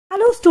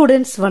Hello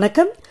students,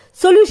 வணக்கம்.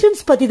 Solutions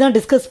பத்தி தான்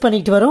டிஸ்கஸ்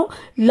பண்ணிட்டு வரோம்.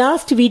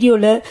 லாஸ்ட்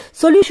வீடியோல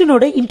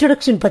சொல்யூஷனோட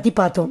இன்ட்ரோடக்ஷன் பத்தி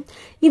பார்த்தோம்.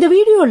 இந்த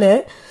வீடியோல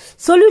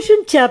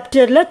சொல்யூஷன்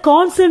சாப்டர்ல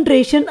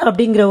கான்சென்ட்ரேஷன்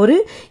அப்படிங்கிற ஒரு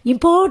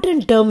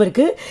இம்பார்ட்டன்ட் டேர்ம்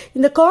இருக்கு.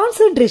 இந்த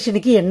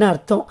கான்சென்ட்ரேஷனுக்கு என்ன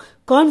அர்த்தம்,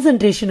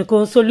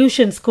 கான்சென்ட்ரேஷனுக்கும்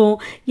சொல்யூஷன்ஸ்க்கும்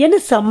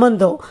என்ன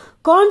சம்பந்தம்,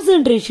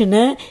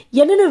 கான்சென்ட்ரேஷனை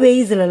என்னென்ன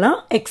வேஸ்லாம்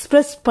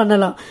எக்ஸ்பிரஸ்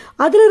பண்ணலாம்,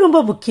 அதுல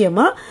ரொம்ப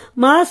முக்கியமா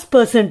மாஸ்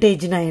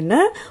பர்சன்டேஜ்னா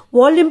என்ன,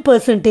 வால்யூம்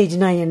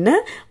பர்சன்டேஜ்னா என்ன,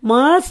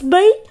 மாஸ்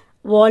பை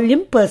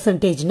வால்யூம்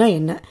பர்சன்டேஜ்னா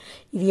என்ன,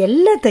 இது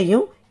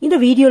எல்லாத்தையும் இந்த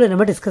வீடியோல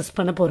நம்ம டிஸ்கஸ்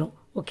பண்ண போறோம்.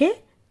 ஓகே,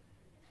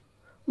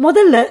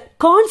 முதல்ல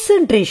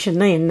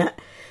கான்சென்ட்ரேஷன்னா என்ன,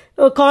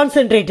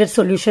 கான்சென்ட்ரேட்டட்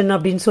சொல்யூஷன்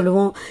அப்படின்னு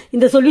சொல்லுவோம்.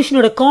 இந்த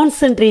சொல்யூஷனோட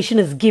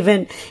கான்சென்ட்ரேஷன் இஸ்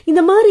கிவன்.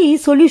 இந்த மாதிரி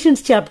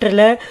சொல்யூஷன்ஸ்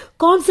சாப்டர்ல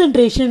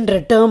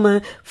கான்சென்ட்ரேஷன்ன்ற டேர்ம்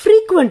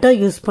ஃப்ரீக்வெண்டா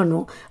யூஸ்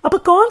பண்ணுவோம்.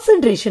 அப்ப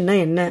கான்சென்ட்ரேஷன்னா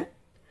என்ன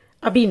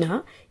அப்படின்னா,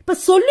 இப்ப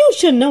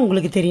சொல்யூஷன்னா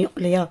உங்களுக்கு தெரியும்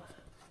இல்லையா,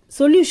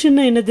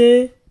 சொல்யூஷன்னா என்னது,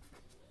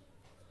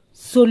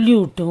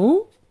 சொல்யூட்டும்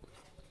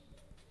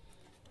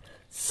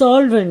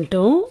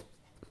சால்வெண்ட்டும்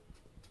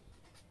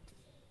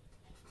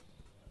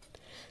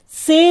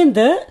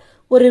சேர்ந்த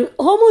ஒரு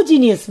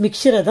ஹோமோஜீனியஸ்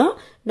மிக்சரை தான்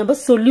நம்ம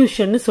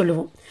சொல்யூஷன்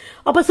சொல்லுவோம்.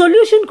 அப்ப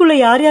சொல்யூஷனுக்குள்ள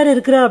யார் யார்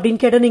இருக்கிறா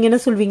அப்படின்னு கேட்டா நீங்க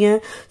என்ன சொல்வீங்க,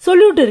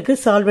 சொல்யூட் இருக்கு,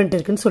 சால்வெண்ட்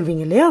இருக்குன்னு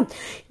சொல்வீங்க இல்லையா.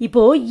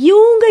 இப்போ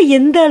இவங்க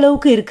எந்த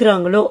அளவுக்கு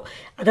இருக்கிறாங்களோ,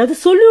 அதாவது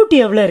சொல்யூட்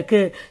எவ்வளவு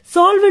இருக்கு,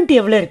 சால்வெண்ட்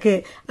எவ்வளவு இருக்கு,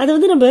 அதை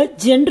வந்து நம்ம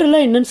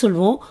ஜென்ரலா என்னன்னு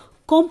சொல்லுவோம்,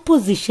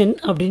 காம்போசிஷன்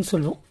அப்படின்னு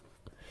சொல்லுவோம்.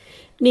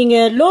 நீங்க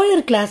லோயர்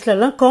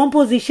கிளாஸ்லாம்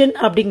காம்போசிஷன்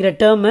அப்படிங்கிற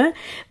டேர்ம்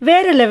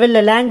வேற லெவல்ல,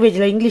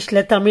 லாங்குவேஜ்ல,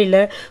 இங்கிலீஷ்ல, தமிழ்ல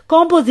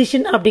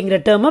காம்போசிஷன் அப்படிங்கிற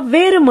டேர்ம்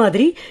வேற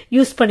மாதிரி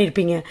யூஸ்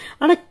பண்ணிருப்பீங்க.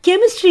 ஆனா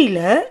கெமிஸ்ட்ரியில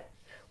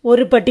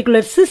ஒரு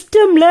பர்டிகுலர்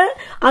சிஸ்டம்ல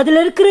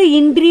அதுல இருக்கிற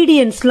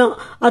இன்கிரீடியன்ஸ்லாம்,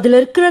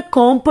 அதுல இருக்கிற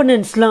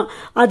காம்பனன்ட்ஸ்லாம்,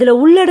 அதுல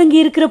உள்ளடங்கி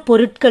இருக்கிற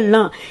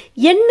பொருட்கள்லாம்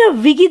என்ன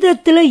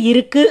விகிதத்துல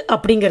இருக்கு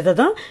அப்படிங்கறத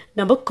தான்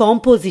நம்ம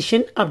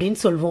காம்போசிஷன்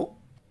அப்படின்னு சொல்வோம்.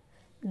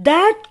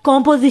 That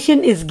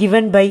composition is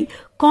given by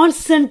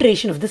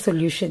concentration of the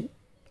solution.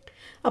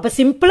 அப்ப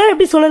சிம்பிளா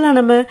எப்படி சொல்லலாம்,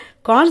 நம்ம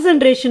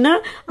கான்சென்ட்ரேஷனா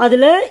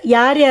அதுல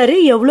யார் யாரு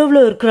எவ்வளவு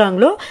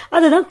இருக்கிறாங்களோ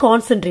அதுதான்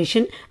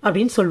கான்சென்ட்ரேஷன்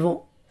அப்படின்னு சொல்வோம்.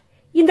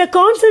 இந்த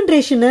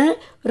கான்சென்ட்ரேஷனை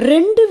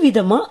ரெண்டு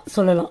விதமா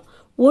சொல்லலாம்.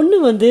 ஒன்னு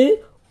வந்து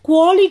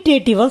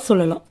குவாலிட்டேட்டிவா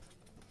சொல்லலாம்,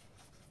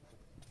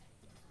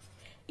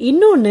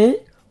 இன்னொன்னு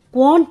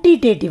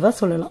குவான்டிடேட்டிவா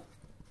சொல்லலாம்.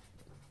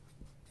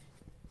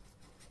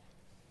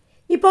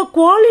 இப்போ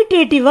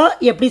குவாலிட்டேட்டிவா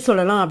எப்படி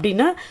சொல்லலாம்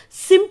அப்படின்னா,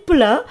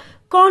 சிம்பிளா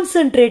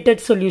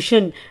கான்சென்ட்ரேட்டட்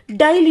சொல்யூஷன்,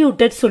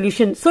 டைல்யூட்டட்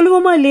சொல்யூஷன்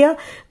சொல்லுவோமா இல்லையா,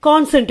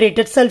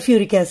 concentrated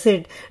sulphuric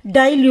acid,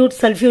 dilute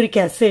sulphuric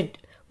acid.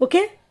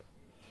 Okay,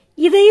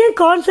 இதையே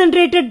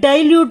கான்சென்ட்ரேட்டட்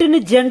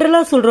டைல்யூட்னு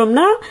ஜெனரலா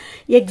சொல்றோம்னா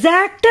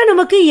எக்ஸாக்டா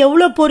நமக்கு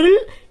எவ்வளவு பொருள்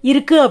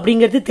இருக்கு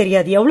அப்படிங்கிறது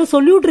தெரியாது, எவ்வளவு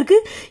சொல்யூட் இருக்கு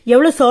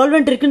எவ்வளவு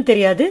சால்வெண்ட் இருக்குன்னு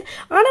தெரியாது.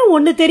 ஆனா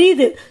ஒன்னு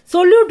தெரியுது,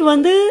 சொல்யூட்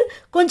வந்து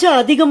கொஞ்சம்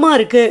அதிகமா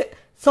இருக்கு,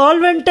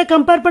 சால்வெண்ட்டை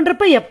கம்பேர்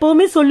பண்றப்ப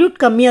எப்பவுமே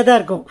சொல்யூட் கம்மியா தான்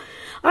இருக்கும்,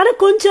 ஆனா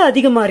கொஞ்சம்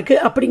அதிகமா இருக்கு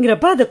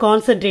அப்படிங்கிறப்ப அதை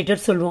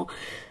கான்சென்ட்ரேட்டட் சொல்லுவோம்.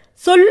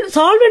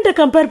 சால்வெண்ட்டை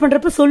கம்பேர்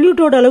பண்றப்ப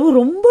சொல்யூட்டோட அளவு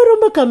ரொம்ப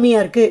ரொம்ப கம்மியா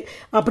இருக்கு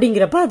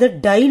அப்படிங்கிறப்ப அதை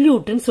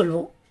டைல்யூட்னு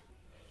சொல்லுவோம்.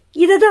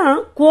 இததான்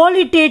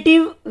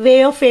qualitative way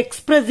of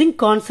expressing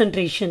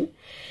concentration.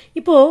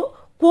 இப்போ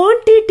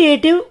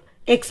குவான்டிடேட்டிவ்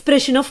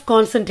எக்ஸ்பிரஷன் ஆஃப்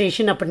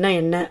கான்சென்ட்ரேஷன் அப்படின்னா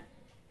என்ன,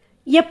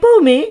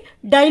 எப்பவுமே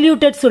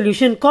டைல்யூட்டட்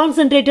சொல்யூஷன்,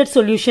 கான்சென்ட்ரேட்டட்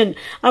சொல்யூஷன்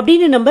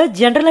அப்படின்னு நம்ம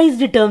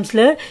ஜெனரலைஸ்டு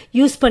டேர்ம்ஸ்ல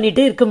யூஸ்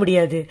பண்ணிட்டே இருக்க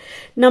முடியாது.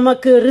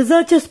 நமக்கு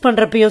ரிசர்ச்சஸ்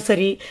பண்றப்பயோ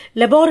சரி,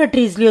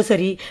 லெபார்டரிஸ்லயோ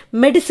சரி,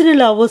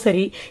 மெடிசினலாவோ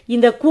சரி,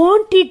 இந்த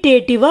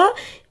குவான்டிடேட்டிவா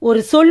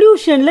ஒரு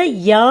சொல்யூஷன்ல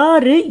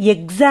யாரு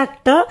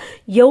எக்ஸாக்டா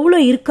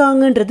எவ்வளவு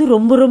இருக்காங்கன்றது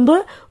ரொம்ப ரொம்ப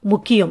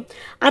முக்கியம்.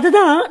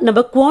 அதுதான்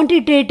நம்ம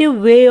quantitative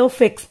way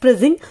of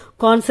expressing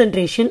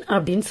concentration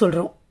அப்படின்னு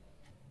சொல்றோம்.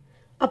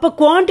 அப்ப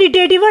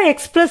குவான்டிடேட்டிவா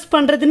எக்ஸ்பிரஸ்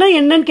பண்றதுன்னா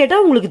என்னன்னு கேட்டா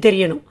உங்களுக்கு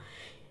தெரியணும்.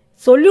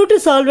 சொல்யூட்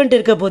சால்வெண்ட்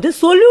இருக்க போது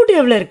சொல்யூட்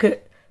எவ்வளவு இருக்கு,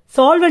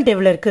 சால்வெண்ட்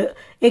எவ்வளவு இருக்கு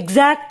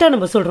எக்ஸாக்டா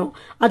நம்ம சொல்றோம்,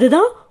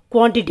 அதுதான்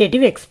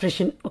குவான்டிடேட்டிவ்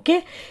எக்ஸ்பிரஷன். ஓகே,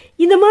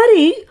 இந்த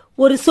மாதிரி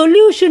ஒரு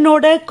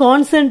சொல்யூஷனோட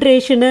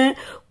கான்சென்ட்ரேஷனை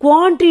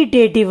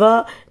குவான்டிடேட்டிவா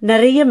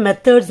நிறைய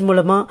மெத்தட்ஸ்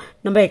மூலமா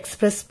நம்ம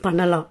எக்ஸ்பிரஸ்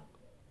பண்ணலாம்.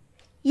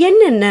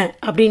 என்னென்ன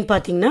அப்படின்னு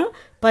பாத்தீங்கன்னா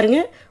பாருங்க,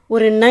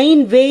 ஒரு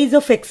 9 ways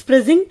of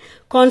expressing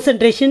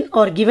concentration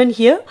are given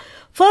here.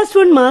 First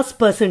one, mass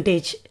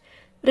percentage.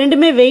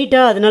 ரெண்டுமே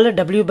வெயிட்டா, அதனால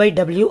W by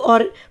W or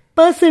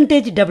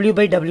percentage W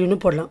by W னு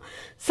போடலாம்.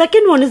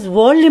 Second one is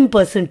volume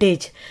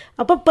percentage.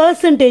 அப்ப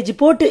percentage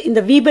போட்டு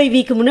இந்த V by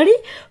V க்கு முன்னாடி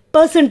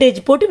percentage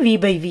போட்டு V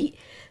by V.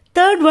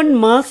 Third one,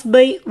 mass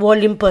by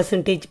volume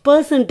percentage.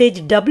 Percentage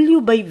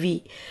W by V.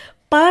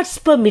 Parts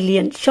per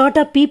million,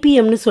 ஷார்ட்டா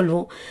ppm னு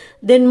சொல்லுவோம்.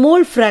 Then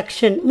mole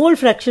fraction. Mole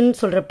fraction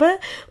சொல்றப்ப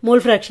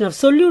mole fraction of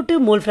solute,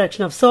 mole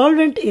fraction of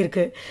solvent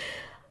இருக்கு.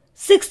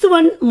 Sixth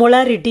one,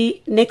 molarity.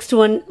 Next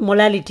one,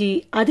 molality.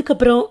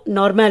 அதுக்கப்புறம்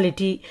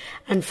normality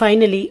and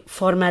finally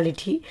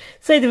formality.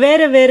 So இது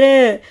வேற வேற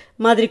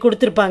மாதிரி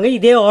கொடுத்திருப்பாங்க,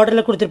 இதே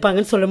ஆர்டர்ல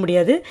கொடுத்திருப்பாங்கன்னு சொல்ல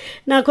முடியாது.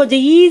 நான்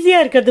கொஞ்சம் ஈஸியா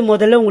இருக்கிறது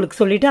முதல்ல உங்களுக்கு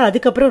சொல்லிட்டு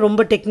அதுக்கப்புறம்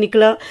ரொம்ப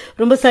டெக்னிக்கலா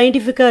ரொம்ப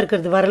சயின்டிஃபிக்கா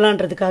இருக்கிறது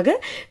வரலான்றதுக்காக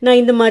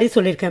நான் இந்த மாதிரி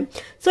சொல்லியிருக்கேன்.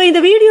 ஸோ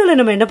இந்த வீடியோவில்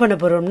நம்ம என்ன பண்ண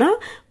போறோம்னா,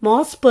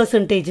 மாஸ்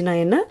பர்சன்டேஜ்னா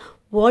என்ன,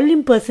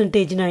 வால்யூம்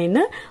பர்சன்டேஜ்னா என்ன,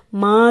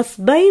 மாஸ்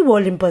பை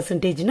வால்யூம்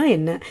பர்சன்டேஜ்னா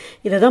என்ன,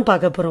 இதை தான்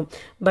பார்க்க போறோம்.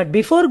 But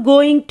before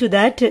going to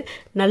that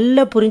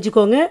நல்லா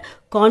புரிஞ்சுக்கோங்க.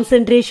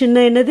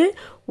 கான்சென்ட்ரேஷன்னா என்னது,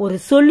 ஒரு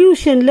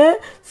சொல்யூஷன்ல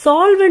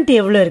சால்வெண்ட்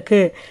எவ்வளவு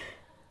இருக்கு,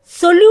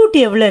 சொல்யூட்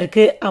எவ்வளவு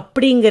இருக்கு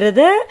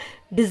அப்படிங்கறத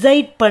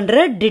டிசைட் பண்ற,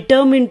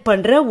 டிட்டர்மின்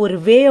பண்ற ஒரு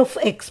வே ஆஃப்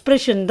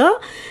எக்ஸ்பிரஷன் தான்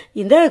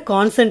இந்த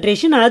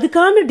கான்சென்ட்ரேஷன்.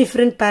 அதுக்கான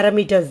டிஃபரெண்ட்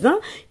பாராமீட்டர்ஸ் தான்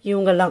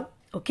இவங்கெல்லாம்.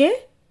 ஓகே,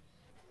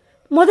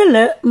 முதல்ல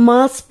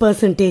மாஸ்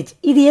பர்சன்டேஜ்.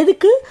 இது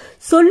எதுக்கு,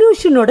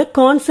 சொல்யூஷனோட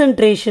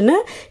கான்சென்ட்ரேஷனை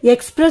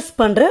எக்ஸ்பிரஸ்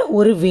பண்ற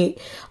ஒரு வே.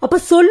 அப்ப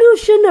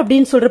சொல்யூஷன்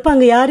அப்படின்னு சொல்றப்ப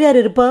அங்க யார் யார்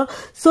இருப்பா,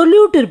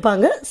 சொல்யூட்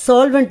இருப்பாங்க,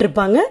 சால்வெண்ட்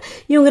இருப்பாங்க.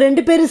 இவங்க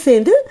ரெண்டு பேரும்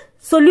சேர்ந்து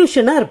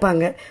சொல்யூஷனா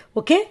இருப்பாங்க.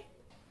 ஓகே,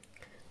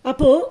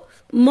 அப்போ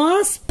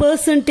மாஸ்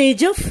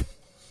பர்சன்டேஜ் ஆஃப்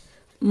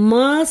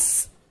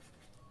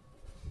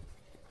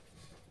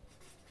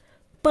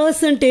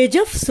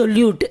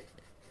solute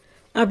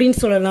அப்படின்னு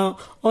சொல்லலாம்.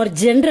 ஆர்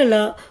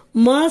ஜெனரலா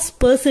மாஸ்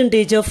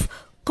பர்சன்டேஜ் ஆஃப்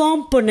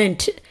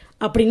காம்போனன்ட்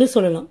அப்படின்னு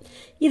சொல்லலாம்.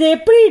 இதை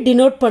எப்படி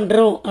டினோட்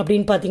பண்றோம்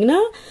அப்படின்னு பாத்தீங்கன்னா,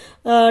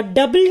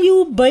 W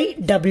by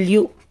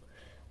W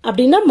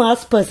அப்படின்னா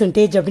மாஸ்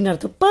பர்சன்டேஜ் அப்படின்னு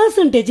அர்த்தம்.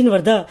 பர்சன்டேஜ்னு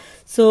வருதா,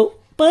 so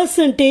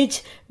percentage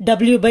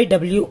W by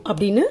W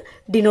அப்படின்னு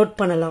டினோட்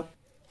பண்ணலாம்.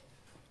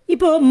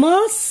 இப்போ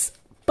mass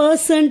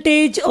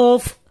percentage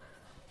of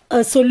a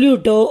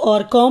solute or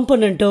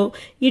component,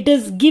 it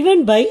is given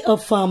by a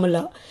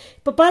formula.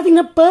 இப்போ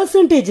பாத்தீங்கன்னா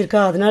percentage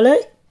இருக்கா, அதனால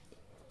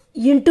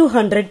into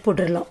 100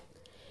 போட்டுடலாம்.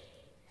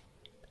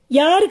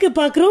 யாருக்கு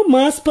பார்க்கிறோம்,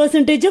 mass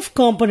percentage of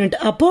component.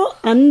 அப்போ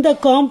அந்த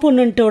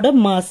காம்போனன்ட்டோட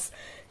மாஸ்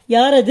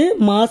யார், அது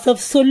மாஸ்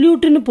ஆஃப்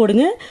சொல்யூட்னு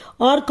போடுங்க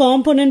ஆர்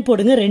காம்போனன்ட்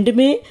போடுங்க,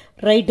 ரெண்டுமே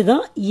ரைட்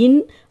தான். இன்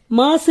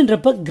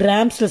மாஸ்ன்றப்ப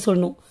கிராம்ஸ்ல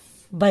சொல்லணும்,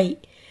 பை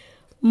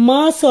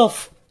மாஸ்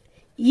ஆஃப்.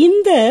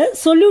 இந்த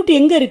சொல்யூட்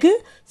எங்க இருக்கு,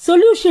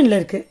 சொல்யூஷன்ல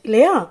இருக்கு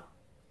இல்லையா,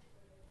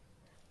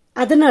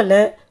 அதனால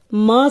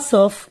மாஸ்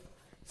ஆஃப்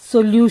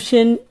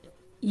சொல்யூஷன்,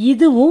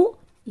 இதுவும்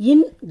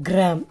இன்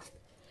கிராம்.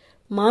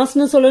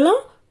 மாஸ்னு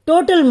சொல்லலாம்,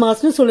 டோட்டல்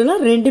மாஸ்னு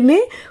சொல்லலாம், ரெண்டுமே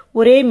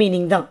ஒரே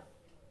மீனிங் தான்.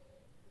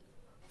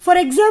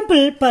 ஃபார்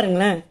எக்ஸாம்பிள்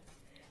பாருங்களேன்,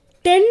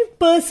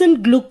 10%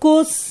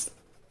 glucose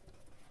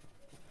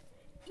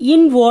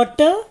in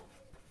water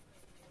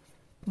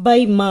by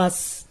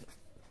mass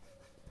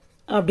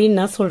அப்படின்னு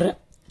நான் சொல்றேன்.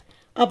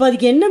 அப்ப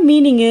அதுக்கு என்ன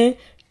மீனிங்,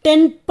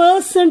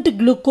 10%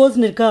 குளுக்கோஸ்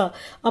இருக்கா,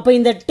 அப்ப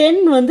இந்த 10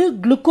 வந்து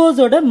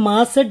குளுக்கோஸோட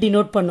மாஸை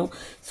டினோட் பண்ணும்.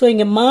 சோ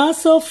இங்க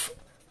மாஸ் ஆஃப்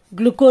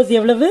குளுக்கோஸ்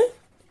எவ்வளவு,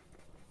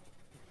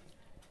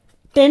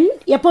 10.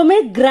 எப்பவுமே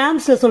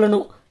கிராம்ஸ்ல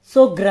சொல்லணும், சோ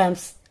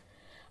கிராம்ஸ்.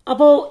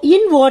 அப்போ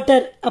இன்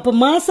வாட்டர், அப்ப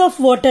மாஸ் ஆஃப்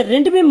வாட்டர்,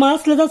 ரெண்டுமே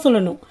மாஸ்ல தான்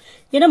சொல்லணும்,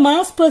 ஏன்னா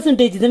மாஸ்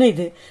பர்சன்டேஜ் தானே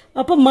இது.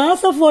 அப்ப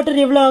மாஸ் ஆஃப் வாட்டர்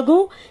எவ்வளவு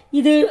ஆகும்,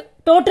 இது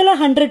டோட்டலா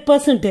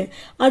 100%,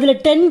 அதுல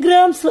 10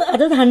 கிராம்ஸ்,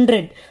 அதாவது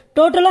 100,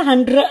 டோட்டலா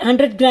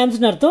 100 கிராம்ஸ்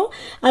அர்த்தம்.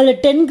 அதுல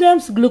 10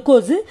 கிராம்ஸ்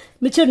குளுக்கோஸ்,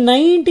 மிச்சம்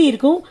 90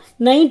 இருக்கும்,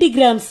 90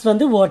 கிராம்ஸ்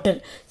வந்து வாட்டர்.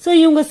 சோ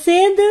இவங்க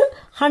சேர்ந்து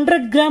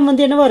 100 கிராம்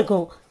வந்து என்னவா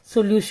இருக்கும்,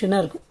 சொல்யூஷனா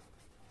இருக்கும்.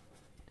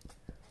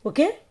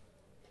 ஓகே,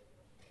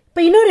 இப்ப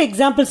இன்னொரு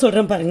எக்ஸாம்பிள்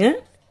சொல்றேன் பாருங்க.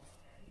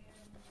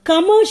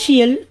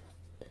 Commercial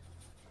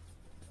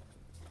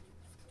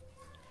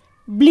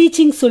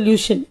bleaching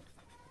solution,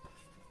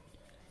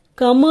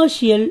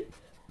 commercial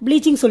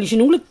bleaching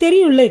solution உங்களுக்கு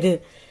தெரியும்ல, இது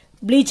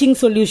ப்ளீச்சிங்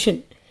சொல்யூஷன்.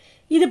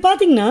 இது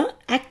பாத்தீங்கன்னா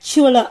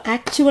ஆக்சுவலா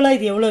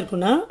இது எவ்வளவு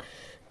இருக்குன்னா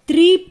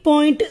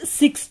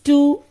 3.62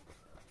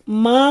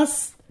 mass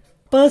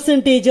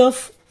percentage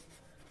of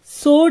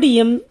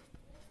sodium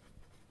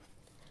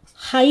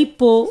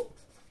hypo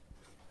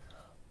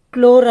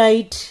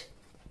chloride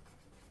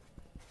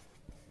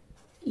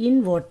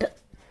in water.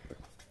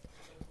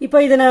 இப்போ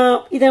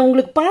இதை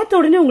உங்களுக்கு பார்த்த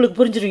உடனே உங்களுக்கு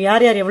புரிஞ்சிடும்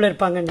யார் யார் எவ்வளவு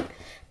இருப்பாங்கன்னு.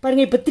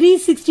 பாருங்க, இப்போ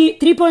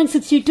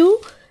 3.62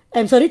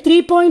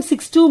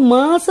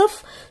 மாஸ் ஆஃப்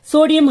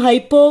சோடியம்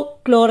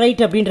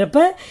ஹைப்போக்ளோரைட் அப்படின்றப்ப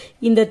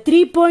இந்த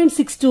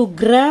 3.62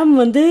 கிராம்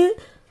வந்து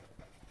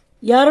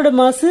யாரோட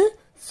மாஸ்,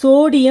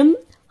 சோடியம்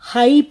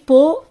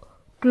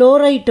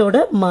ஹைப்போக்ளோரைட்டோட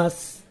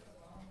மாஸ்.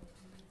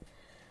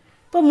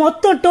 இப்போ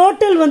மொத்தம்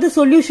டோட்டல் வந்து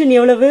சொல்யூஷன்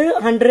எவ்வளவு,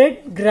 100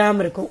 கிராம்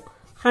இருக்கும்.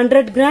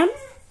 100 கிராம்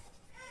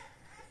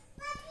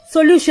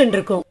சொல்யூஷன்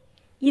இருக்கும்.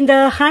 இந்த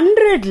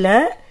 100ல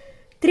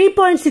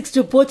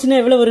 3.62 போச்சுன்னா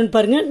எவ்வளவு வரும்னு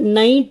பாருங்க,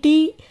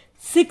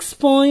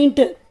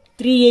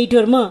 96.38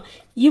 வருமா.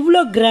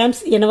 இவ்வளோ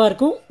கிராம்ஸ் என்னவா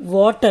இருக்கும்,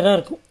 வாட்டரா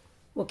இருக்கும்.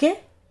 ஓகே,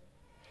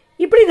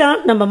 இப்படிதான்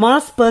நம்ம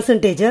மாஸ்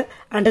பர்சன்டேஜை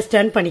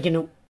அண்டர்ஸ்டாண்ட்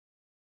பண்ணிக்கணும்.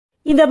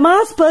 இந்த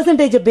மாஸ்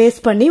பர்சன்டேஜை பேஸ்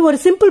பண்ணி ஒரு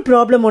சிம்பிள்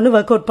ப்ராப்ளம் ஒன்று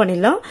ஒர்க் அவுட்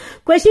பண்ணிடலாம்.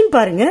 கொஸ்டின்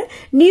பாருங்க,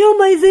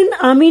 neomycin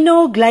amino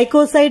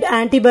glycoside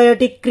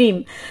antibiotic cream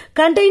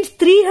contains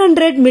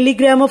 300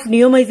 milligram of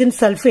neomycin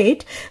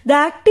sulfate, the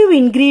active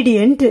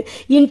ingredient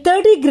in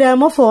 30 gram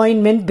of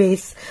ointment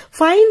base.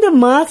 Find the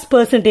mass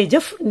percentage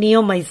of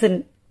neomycin.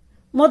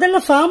 முதல்ல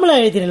formula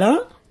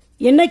எழுதிடலாம்.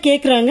 என்ன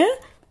கேக்குறாங்க,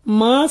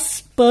 mass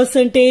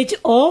percentage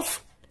of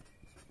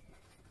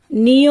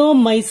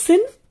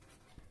neomycin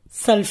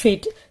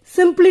sulfate.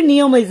 Simply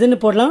neomycin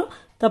போடலாம்,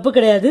 தப்பு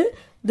கிடையாது.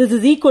 This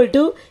is equal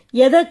to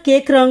எதை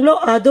கேக்குறாங்களோ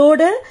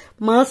அதோட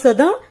mass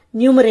தான்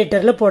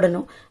நியூமரேட்டர்ல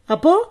போடணும்.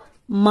 அப்போ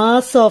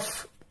மாஸ் ஆஃப்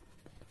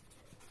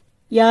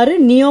யாரு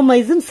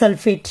நியோமைசின்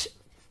சல்ஃபேட்.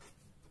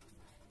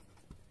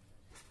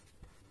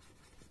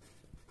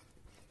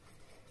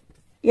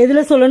 எதுல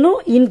சொல்லணும்?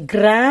 இன்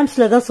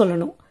கிராம்ஸ்ல தான்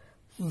சொல்லணும்.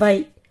 By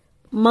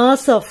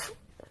mass of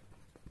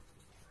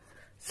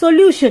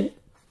solution.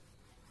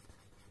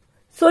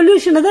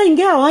 Solution தான்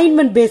இங்க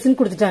ஆயின்மெண்ட் பேஸ்னு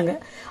கொடுத்துட்டாங்க.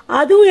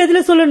 அதுவும்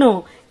எதுல சொல்லணும்?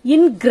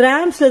 இன்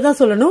கிராம்ஸ்ல தான்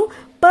சொல்லணும்.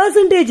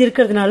 பெர்சன்டேஜ்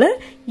இருக்கிறதுனால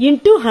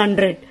இன்டு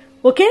 100.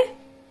 ஓகே.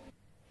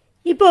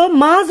 இப்போ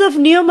மாஸ் ஆஃப்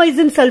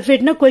நியோமைசின்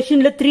சல்ஃபேட்னா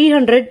கொஸ்டின்ல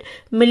 300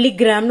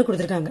 மில்லிகிராம்னு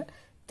கொடுத்திருக்காங்க.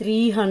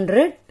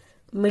 300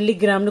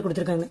 மில்லிகிராம்னு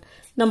கொடுத்திருக்காங்க.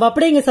 நம்ம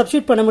அப்படியே இங்க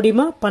சப்ஸ்டியூட் பண்ண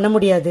முடியுமா? பண்ண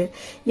முடியாது.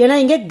 ஏன்னா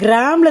இங்க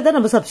கிராம்ல தான்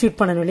நம்ம சப்ஸ்டியூட்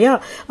பண்ணணும் இல்லையா?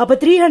 அப்ப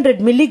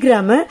 300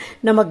 மில்லிகிராம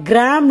நம்ம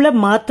கிராம்ல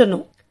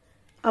மாத்தணும்.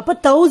 அப்ப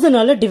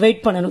 1000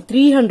 டிவைட் பண்ணணும்.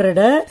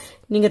 300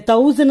 நீங்க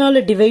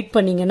 1000 டிவைட்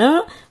பண்ணீங்கன்னா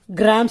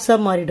கிராம்ஸா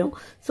மாறிடும்.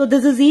 So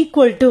this is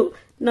equal to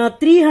நான்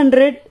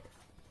 300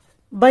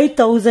 by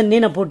 1000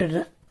 நான்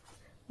போட்டுடுறேன்.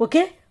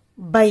 Okay.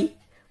 By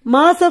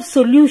mass of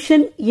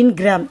solution in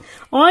gram.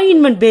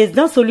 Ointment base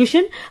தான்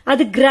சொல்யூஷன்.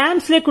 அது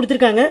கிராம்ஸ்ல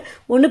கொடுத்திருக்காங்க.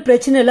 ஒன்னும்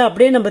பிரச்சனை இல்லை.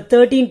 அப்படியே நம்ம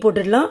 13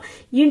 போட்டுடலாம்.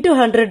 இன்டூ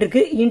 100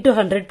 இருக்கு. இன்டூ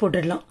 100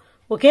 போட்டுடலாம்.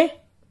 ஓகே.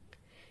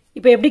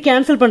 இப்ப எப்படி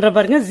கேன்சல் பண்ற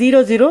பாருங்க.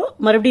 0 0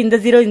 மறுபடியும் இந்த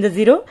 0 இந்த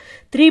 0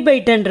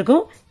 3/10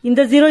 இருக்கும்.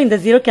 இந்த 0 இந்த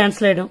 0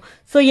 கேன்சல் ஆயிடும்.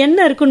 சோ என்ன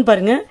இருக்குன்னு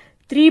பாருங்க.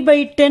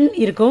 3/10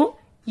 இருக்கும்.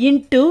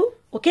 இன்டூ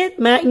ஓகே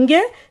இங்க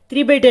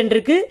 3/10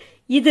 இருக்கு.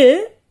 இது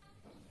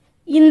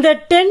இந்த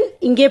 10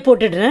 இங்கே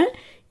போட்டுடுறேன்.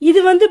 இது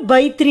வந்து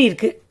பை 3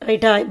 இருக்கு.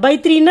 ரைட்டா? பை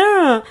 3னா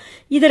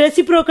இத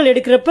ரெசிப்ரோக்கல்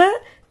எடுக்கிறப்ப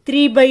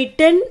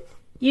 3/10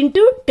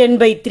 இன்டூ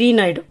 10/3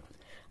 ஆயிடும்.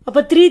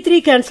 அப்ப 3 3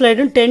 கேன்சல்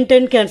ஆயிடும். 10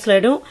 10 கேன்சல்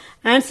ஆயிடும்.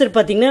 ஆன்சர்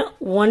பாத்தீங்கன்னா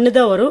 1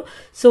 தான் வரும்.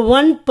 சோ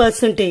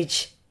 1%.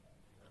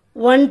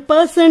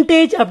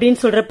 1%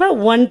 அப்படின்னு சொல்றப்ப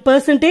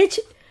 1%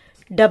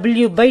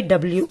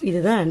 W/W.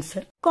 இதுதான்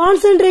ஆன்சர்.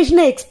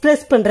 கான்சென்ட்ரேஷனை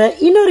எக்ஸ்பிரஸ் பண்ற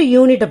இன்னொரு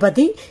யூனிட்டை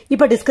பத்தி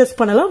இப்ப டிஸ்கஸ்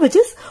பண்ணலாம். which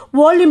is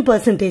volume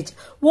percentage.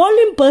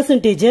 Volume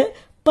percentage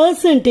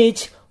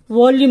percentage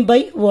volume by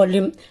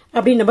volume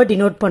அப்படின்னு நம்ம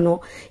டினோட்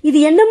பண்ணுவோம். இது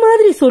என்ன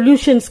மாதிரி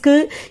சொல்யூஷன்ஸ்க்கு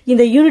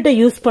இந்த யூனிட்டை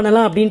யூஸ்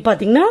பண்ணலாம் அப்படின்னு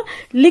பாத்தீங்கன்னா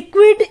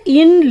லிக்விட்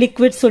இன்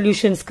லிக்விட்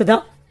சொல்யூஷன்ஸ்க்கு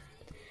தான்.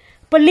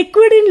 இப்ப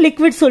லிக்விட் இன்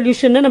லிக்விட்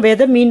சொல்யூஷன் நம்ம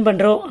எதை மீன்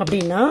பண்றோம்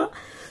அப்படின்னா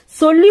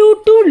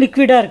சொல்யூட்டும்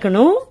லிக்விடா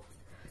இருக்கணும்,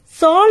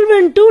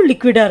 சால்வெண்ட்டும்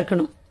லிக்விடா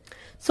இருக்கணும்.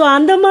 சோ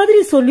அந்த மாதிரி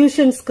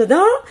சொல்யூஷன்ஸ்க்கு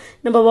தான்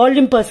நம்ம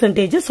வால்யூம்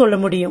பெர்சன்டேஜ் சொல்ல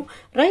முடியும்.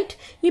 ரைட்?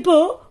 இப்போ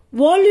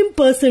வால்யூம்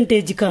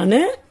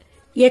பெர்சன்டேஜுக்கான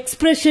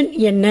எக்ஸ்பிரஷன்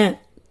என்ன?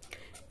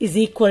 is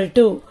equal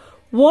to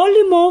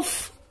volume of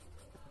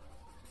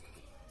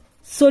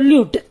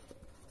solute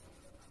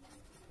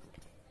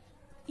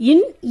in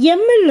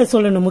ml ல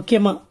சொல்லணும்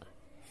முக்கியமா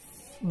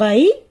by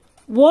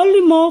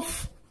volume of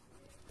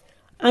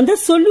அந்த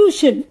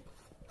solution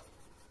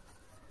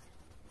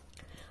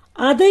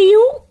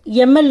அதையும்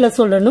ml ல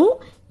சொல்லணும்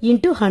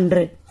into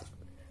 100.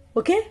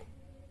 okay.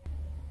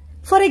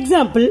 for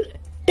example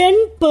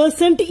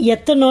 10%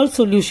 ethanol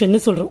solution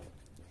சொல்றோம்.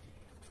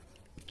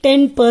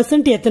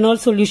 10% ethanol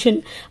solution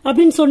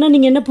அப்படின்னு சொன்னா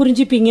நீங்க என்ன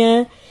புரிஞ்சுப்பீங்க?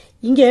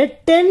 இங்க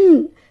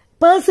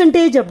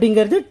 10%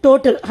 அப்படிங்கிறது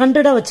டோட்டல்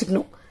 100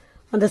 வச்சுக்கணும்.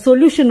 அந்த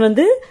சொல்யூஷன்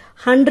வந்து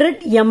 100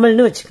 ml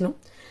னு வச்சுக்கணும்.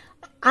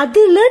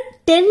 அதுல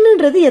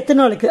 10ன்றது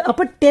எத்தனாலுக்கு.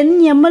 அப்ப 10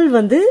 ml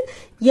வந்து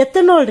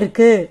எத்தனால்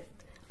இருக்கு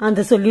அந்த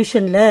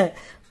சொல்யூஷன்ல.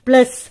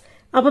 பிளஸ்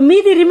அப்ப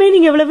மீதி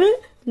ரிமைனிங் எவ்வளவு?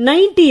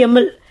 90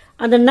 ml.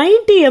 அந்த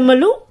 90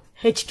 mlம்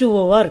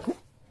H2O இருக்கும்.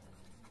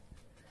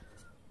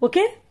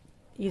 ஓகே.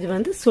 இது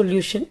வந்து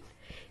சொல்யூஷன்.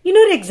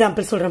 இன்னொரு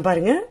எக்ஸாம்பிள் சொல்றேன்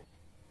பாருங்க.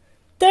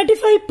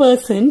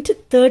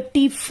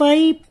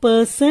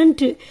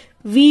 35%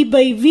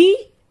 V/V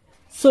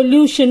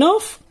solution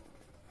of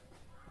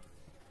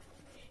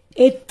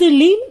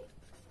ethylene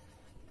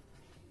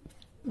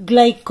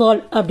glycol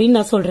அப்படின்னு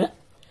நான் சொல்றேன்.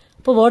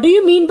 இப்போ what do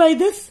you mean by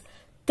this?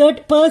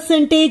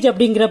 30%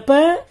 அப்படிங்கிறப்ப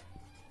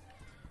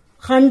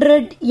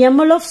 100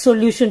 ml of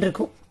solution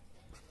இருக்கும்.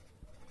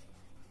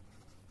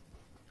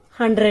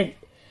 100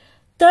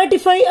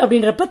 35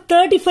 அப்படின்றப்ப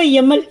 35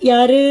 ml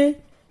யாரு?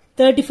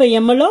 35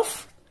 ml of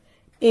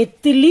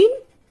ethylene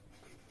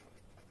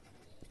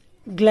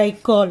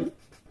glycol.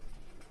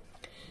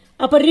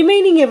 அப்ப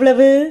ரிமைனிங்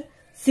எவ்வளவு?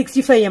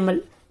 65 ml.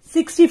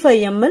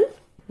 65 ml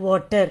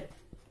water.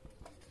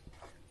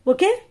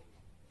 Okay.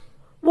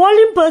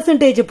 Volume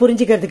percentage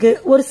புரிஞ்சுக்கிறதுக்கு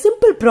ஒரு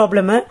சிம்பிள்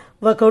ப்ராப்ளம்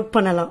ஒர்க் அவுட்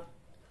பண்ணலாம்.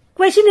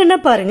 Question என்ன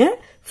பாருங்க.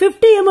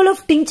 50 ml of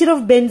tincture of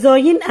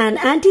benzoin and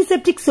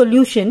antiseptic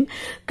solution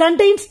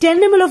contains 10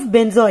 ml of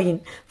benzoin.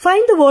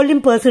 Find the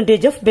volume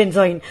percentage of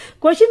benzoin.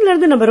 Questionல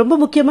இருந்து நம்ம ரொம்ப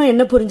முக்கியமா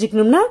என்ன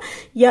புரிஞ்சுக்கணும்னா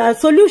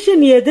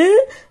சொல்யூஷன் எது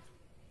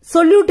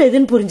சொல்யூட்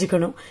எதுன்னு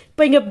புரிஞ்சுக்கணும்.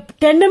 இப்ப இங்க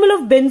 10 ml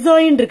of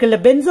benzoin இருக்குல்ல,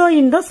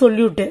 benzoin தான்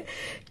சொல்யூட்.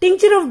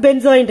 tincture of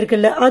benzoin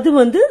இருக்குல்ல, அது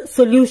வந்து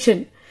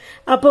சொல்யூஷன்.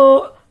 அப்போ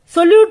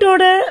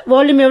சொல்யூட்டோட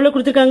வால்யூம் எவ்வளவு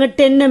கொடுத்திருக்காங்க?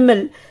 10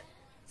 ml.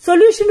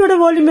 சொல்யூஷனோட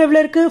வால்யூம்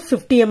எவ்வளவு இருக்கு?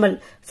 50 ml.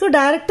 சோ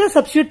டைரக்டா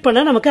சப்ஸ்டிட்யூட்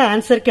பண்ணா நமக்கு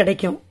ஆன்சர்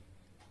கிடைக்கும்.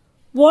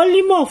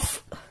 வால்யூம்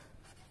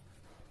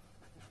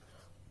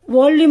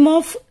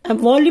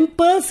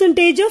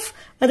பெர்சன்டேஜ் ஆஃப்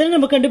அதெல்லாம்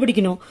நம்ம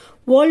கண்டுபிடிக்கணும்.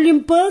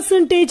 Volume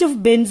percentage of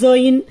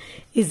benzoin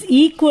is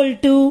equal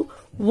to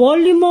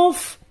volume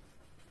of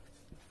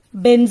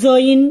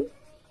benzoin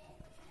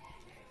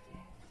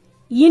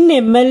in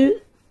ml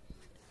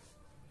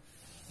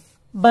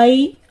by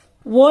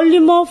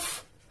volume of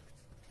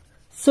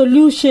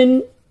solution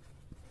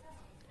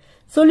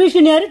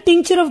yaar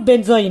tincture of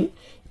benzoin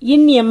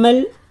in ml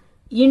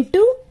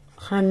into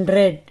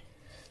 100.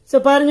 So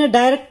பாருங்க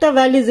டைரக்டா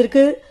values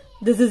இருக்கு.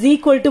 This is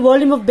equal to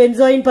volume of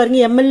benzoin பாருங்க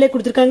ml ல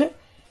கொடுத்திருக்காங்க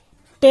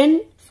 10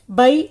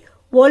 by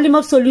volume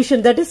of solution,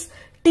 that is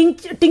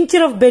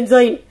tincture of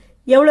benzoin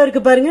எவ்வளவு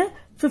இருக்கு பாருங்க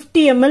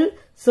 50 ml.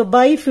 So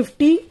by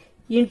 50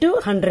 into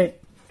 100.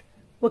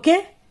 Okay,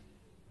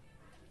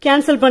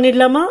 cancel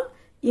பண்ணிடலாமா?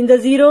 இந்த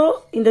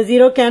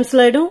 0 cancel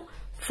ஆயிடும்.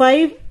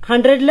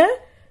 500 ல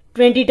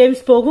 20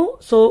 times போகும்.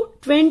 So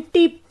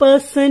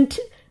 20%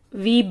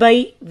 V by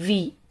V.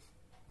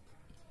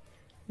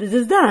 This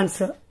is the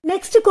answer.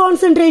 Next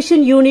concentration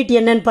unit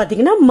என்னன்னு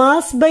பாத்தீங்கன்னா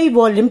mass by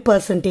volume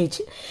percentage.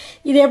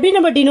 இது எப்படி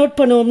நம்ம denote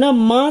பண்ணுவோம்னா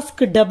mass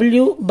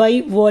W by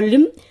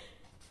volume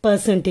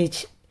percentage.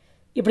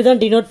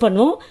 இப்படிதான் denote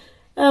பண்ணுவோம்.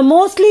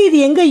 Mostly இது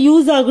எங்க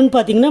யூஸ் ஆகும்னு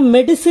பாத்தீங்கன்னா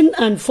medicine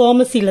and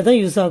pharmacy ல தான்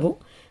யூஸ் ஆகும்.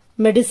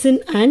 Medicine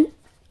and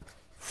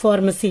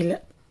pharmacy ல.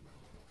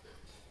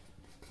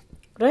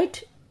 Right?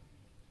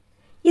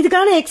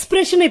 இதுக்கான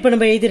எக்ஸ்பிரஷன் இப்ப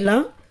நம்ம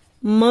எழுதிடலாம்.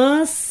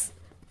 mass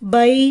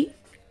by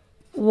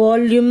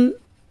volume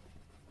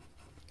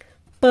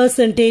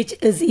percentage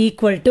is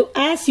equal to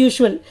as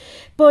usual.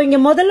 இப்போ இங்க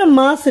முதல்ல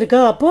mass இருக்கா,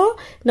 அப்போ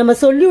நம்ம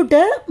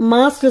solute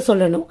massல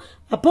சொல்லணும்.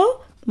 அப்போ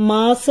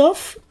mass of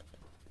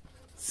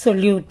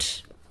solute.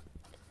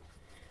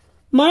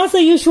 mass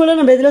usually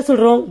நம்ம எதுல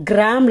சொல்றோம்?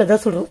 கிராம்ல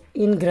தான் சொல்றோம்.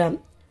 in gram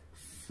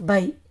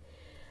by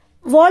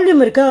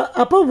volume இருக்கா,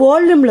 அப்போ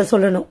volumeல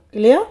சொல்லணும்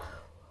இல்லையா?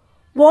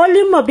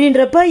 volume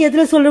அப்படின்றப்ப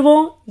எதுல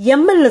சொல்லுவோம்?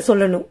 ml ல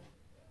சொல்லணும்.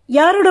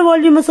 யாரோட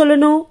வால்யூம்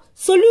சொல்லணும்?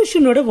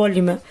 சொல்யூஷனோட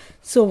volume.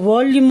 So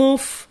volume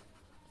of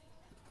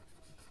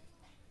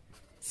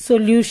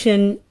solution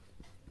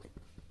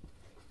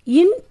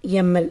in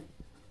ml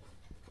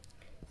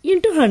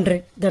into 100.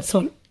 That's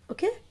all.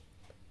 Okay.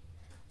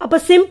 அப்ப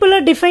சிம்பிளா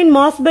define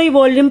mass by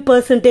volume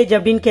percentage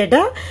அப்படின்னு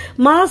கேட்டா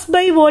mass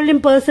by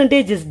volume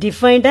percentage is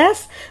defined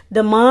as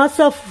the mass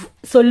of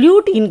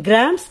solute in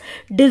grams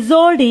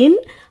dissolved in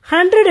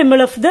 100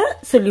 ml of the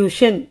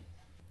solution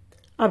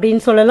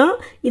அப்படின்னு சொல்லலாம்.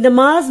 இந்த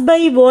mass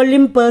by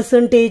volume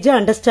percentage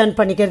understand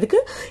பண்ணிக்கிறதுக்கு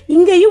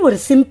இங்கேயும் ஒரு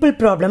சிம்பிள்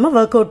ப்ராப்ளம்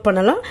ஒர்க் அவுட்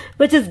பண்ணலாம்,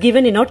 which is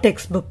given in our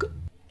textbook.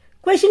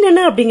 Question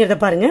என்ன அப்படிங்கறத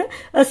பாருங்க.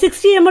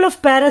 60 ml of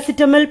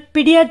paracetamol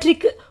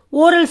pediatric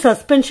oral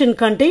suspension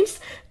contains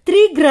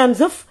 3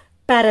 grams of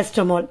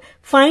paracetamol.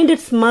 Find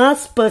its mass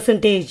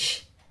percentage.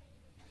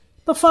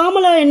 இப்ப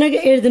ஃபார்முலா என்ன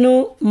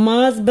எழுதணும்?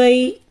 mass by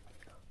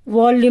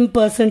volume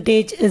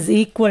percentage is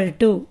equal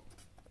to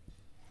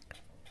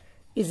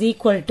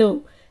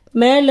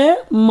மேல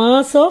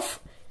mass of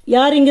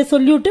யார் இங்க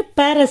சொல்லிட்டு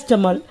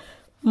paracetamol,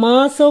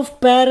 mass of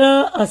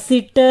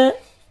paracetamol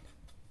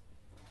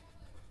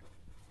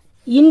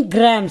in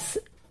grams,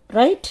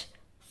 right,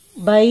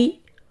 by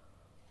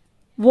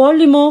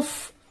volume of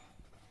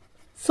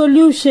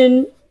solution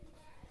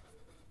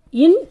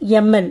in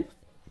ml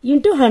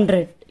into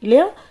 100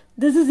 இல்லையா?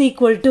 This is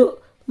equal to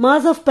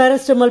mass of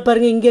paracetamol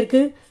பாருங்க இங்க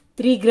இருக்கு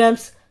 3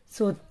 grams,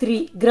 so 3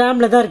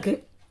 gramல தான் இருக்கு,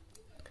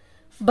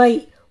 by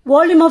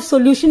volume of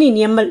solution in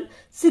ml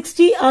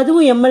 60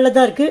 அதுவும் ml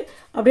தான் இருக்கு,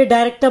 அப்படியே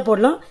டைரக்டா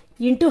போடலாம்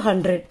into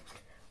 100,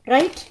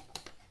 right?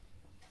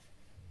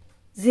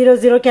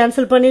 0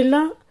 cancel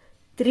பண்ணிடலாம்.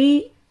 3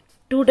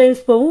 2 times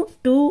போகும்,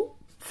 2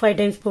 5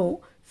 times போகும்.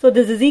 So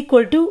this is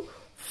equal to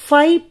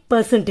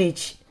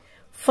 5%.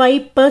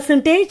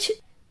 5%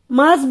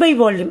 mass by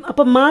volume.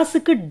 அப்ப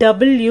massக்கு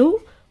W,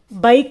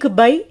 byக்கு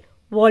by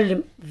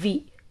volume V.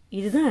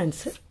 இதுதான்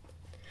ஆன்சர்.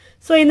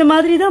 So இந்த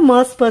மாதிரி தான்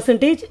mass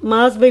percentage,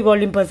 mass by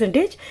volume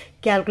percentage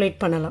calculate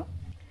பண்ணலாம்.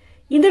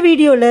 இந்த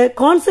வீடியோல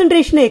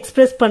கான்சென்ட்ரேஷனை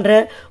எக்ஸ்பிரஸ் பண்ற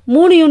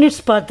 3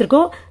 யூனிட்ஸ்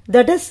பார்த்திருக்கோம்.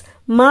 that is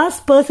mass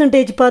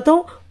percentage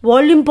பார்த்தோம்,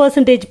 volume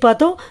percentage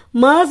பார்த்தோம்,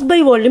 mass by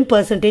volume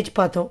percentage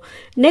பார்த்தோம்.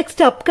 next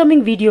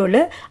upcoming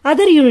வீடியோல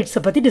other units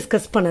பத்தி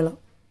டிஸ்கஸ் பண்ணலாம்.